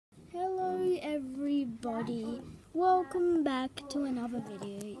everybody, welcome back to another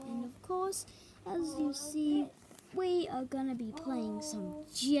video, and of course, as you see, we are gonna be playing some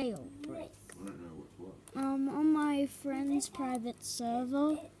Jailbreak on my friend's private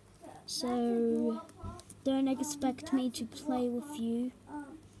server, so don't expect me to play with you.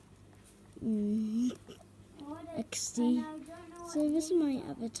 XD. So this is my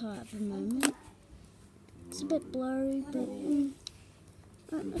avatar at the moment. It's a bit blurry, but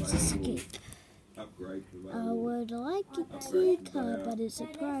let's escape. I would like a key card, but it's a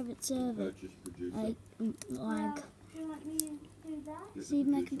private server. Lag. See,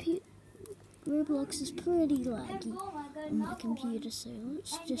 my computer, Roblox is pretty laggy on my computer, so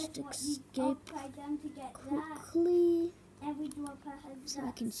let's just escape quickly so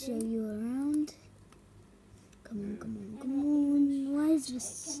I can show you around. Come on. Why is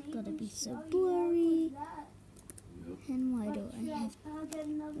this gotta be so blurry? And why do I have... Oh,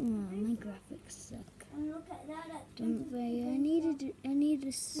 my graphics suck. Don't worry, I need an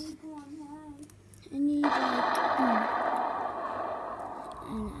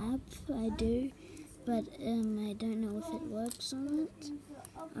app, I do, but I don't know if it works on it.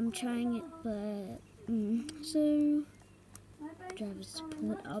 I'm trying it, but, so, driver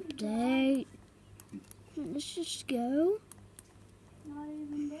support update. Let's just go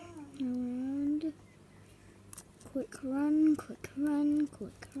around. Quick run.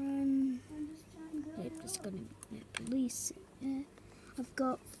 Hope there's gonna be no police. I've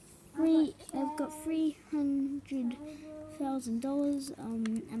got $300,000.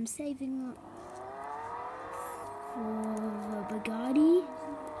 I'm saving up for the Bugatti.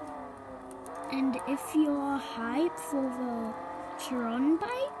 And if you're hyped for the Tron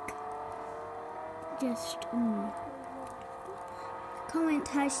bike, just comment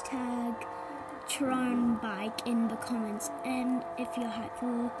hashtag Tron bike in the comments, and if you're hyped for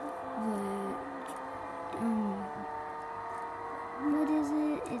the what is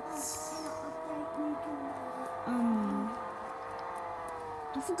it? It's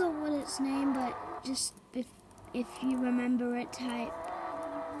I forgot what its name, but just if you remember it, type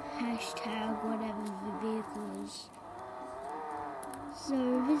hashtag whatever the vehicle is.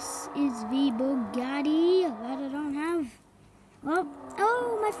 So this is the Bugatti that I don't have.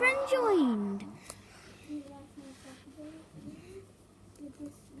 Oh, my friend joined.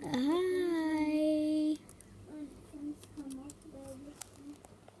 Hi.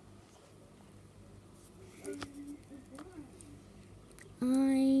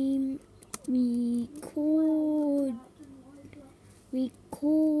 I'm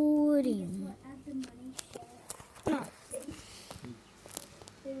recording. No.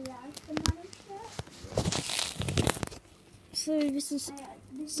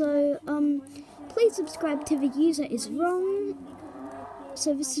 Please subscribe to the user is wrong.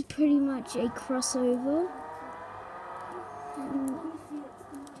 So this is pretty much a crossover.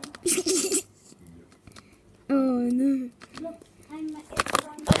 Oh no.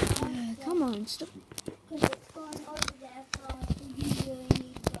 Come on, stop.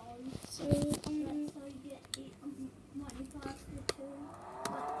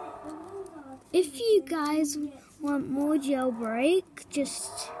 If you guys want more Jailbreak,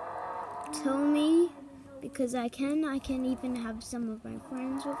 just tell me, because I can even have some of my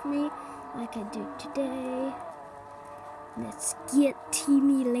friends with me, like I do today. Let's get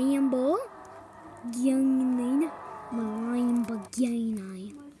Teamy Lambo.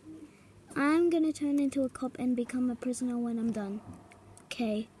 I'm gonna turn into a cop and become a prisoner when I'm done.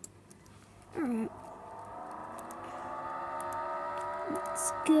 Okay. Alright.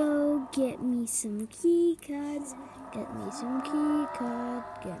 Let's go get me some key cards. Get me some key card.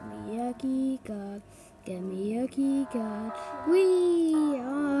 Get me a key card. Get me a key card. We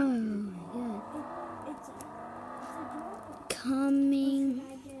are coming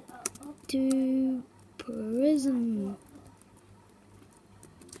to prison.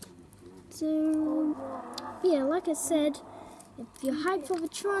 So yeah, like I said, if you're hyped for the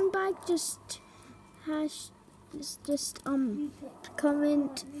Tron bike, just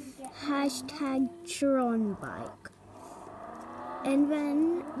comment hashtag Tron bike. And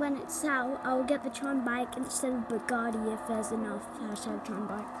then when it's out, I'll get the Tron bike instead of Bugatti if there's enough hashtag Tron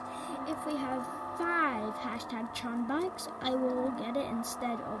bikes. If we have 5 hashtag Tron bikes, I will get it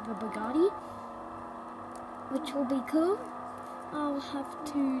instead of the Bugatti, which will be cool. I'll have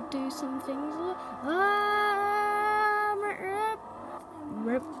to do some things.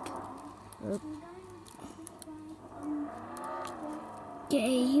 Rip.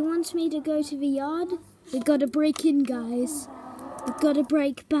 Okay, he wants me to go to the yard. We gotta break in, guys. We gotta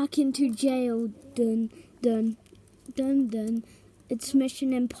break back into jail. Dun. It's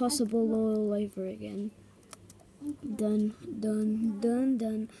Mission Impossible all over again. Dun dun dun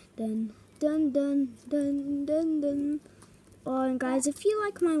dun dun dun dun dun dun dun. Oh, and guys, if you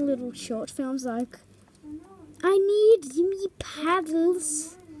like my little short films, like I need me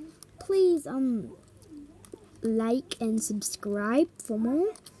paddles, please like and subscribe for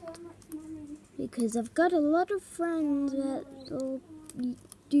more, because I've got a lot of friends that will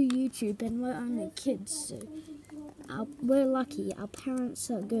do YouTube and we're only kids, so we're lucky. Our parents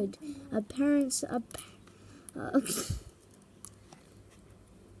are good. Our parents are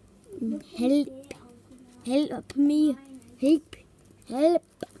help me, help.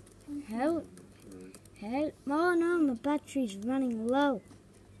 Oh no, my battery's running low.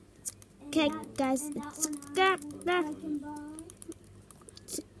 Okay, guys, it's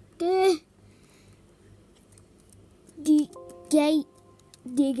the gate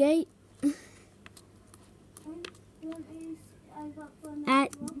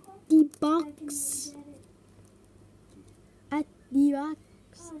at the box.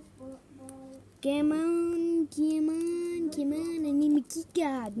 Come on, I need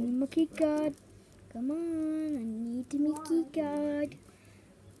my key card. Come on, I need my key card.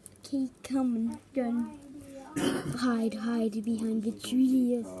 Okay, come on, done. Hide behind the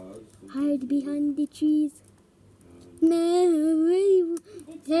trees. Hide behind the trees. No,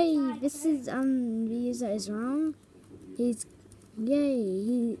 hey, this is the user is wrong. He's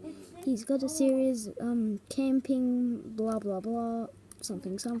got a series camping blah blah blah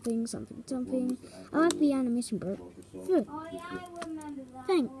something. I like the animation, bro. Good. Oh yeah, I remember that.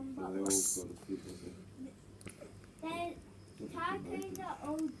 Thanks. The tacos are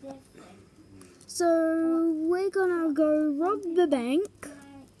all different. So we're gonna go rob the bank,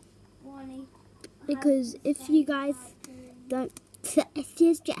 because if you guys don't, it's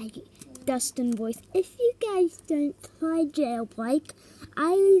just Dustin voice. If you guys don't play Jailbreak,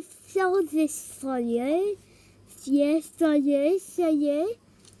 I will sell this for you. Yes, for you.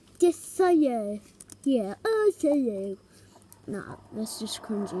 Just for you. Yeah, I'll sell you. No, that's just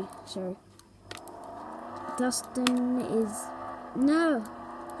cringy. Sorry. Dustin is... No,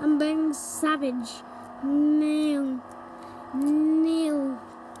 I'm being savage. No.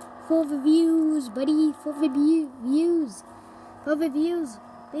 For the views, buddy. For the views.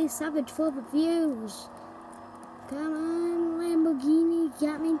 Be savage for the views. Come on, Lamborghini,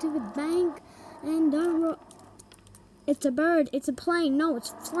 get me to the bank. And don't It's a bird. It's a plane. No,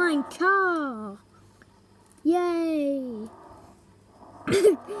 it's a flying car. Yay.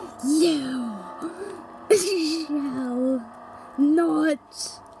 Yeah.